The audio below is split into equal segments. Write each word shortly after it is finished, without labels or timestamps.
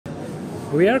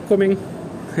We are coming.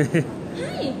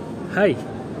 Hi. Hi.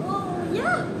 Oh,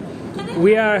 yeah.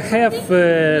 We are have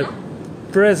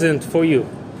present for you.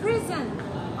 Present.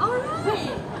 All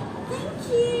right. Thank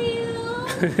you.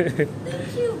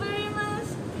 Thank you very much.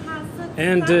 Have a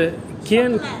And chocolate.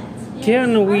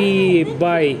 can Yes. we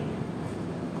buy?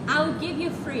 I'll give you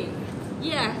free.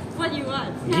 Yeah. What you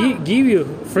want? Give you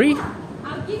free?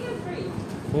 I'll give you free.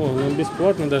 О, нам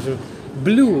бесплатно даже.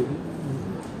 Blue.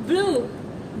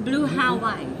 Blue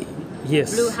Hawaii.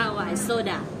 Yes. Blue Hawaii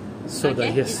soda. Soda.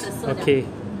 Okay? Yes. It's a soda. Okay.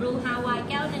 Blue Hawaii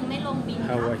แก้วหนึ่งไม่ลงบินค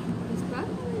รับ Hawaii. It's good.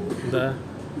 Да.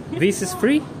 This is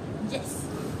free? Yes.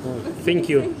 Oh, thank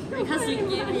you. Because you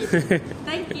give it.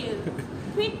 Thank you.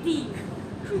 Pretty.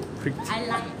 I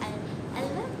love you.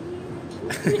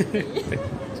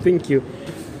 Thank you.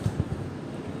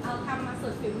 เอาทำมาสุ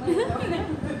ดฝีมือ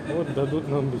Вот дадут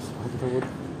нам бесплатно. Вот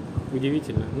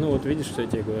удивительно. Ну вот видишь, что я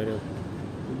тебе говорил.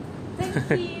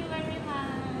 Thank you very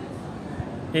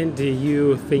much. And you,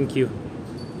 thank you.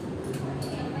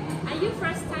 Are you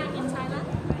first time in Thailand?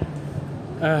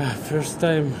 First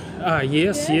time.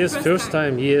 Yes, first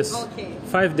time. Yes. Okay.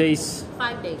 5 days.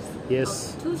 5 days.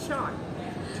 Yes. Too short.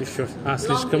 Too short.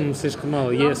 Longer. Слишком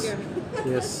мало. Yes. Longer.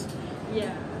 Yes.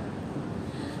 Yeah.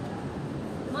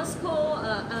 Moscow,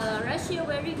 Russia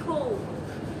very cold.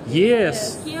 Yes.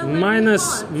 Here very Minus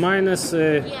hot. minus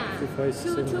Yeah.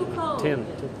 5, Too cold. 10,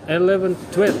 11,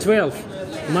 12.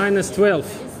 Minus 12.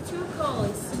 It's too cold.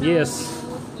 It's snow. Yes.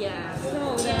 Yeah.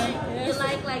 Yeah. You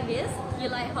like this? You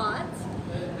like hot?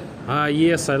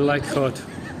 Yes, I like hot.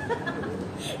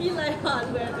 You like hot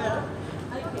weather.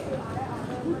 Okay.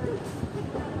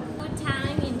 Good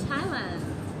time in Thailand.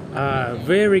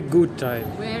 Very good time.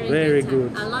 Very good.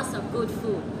 time. A lot of good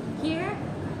food. Here,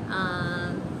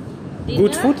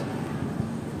 Good dinner, food?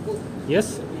 Good.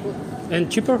 Yes. And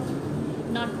cheaper?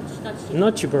 Not cheap.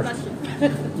 Not cheaper. Not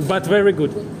cheap. But very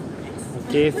good.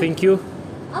 Okay, thank you.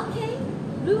 Okay.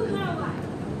 Blue Hawaii.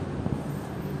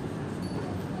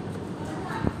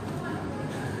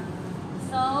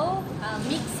 So,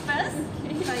 mix first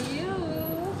for you.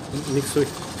 Миксуй.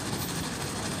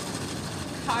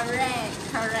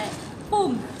 Correct.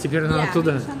 Boom. Теперь надо Yeah.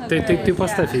 туда. Ты Yeah.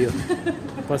 поставь ее.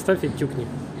 Поставь и тюкни.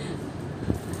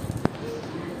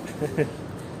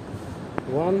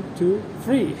 1, 2,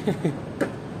 3.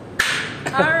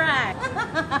 Alright.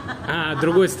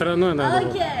 Другой стороной надо.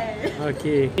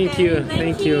 Okay. Okay.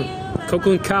 Thank you.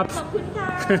 Cocoon cup.ขอบคุณค่ะ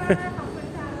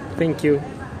Thank you.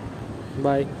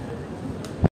 Bye.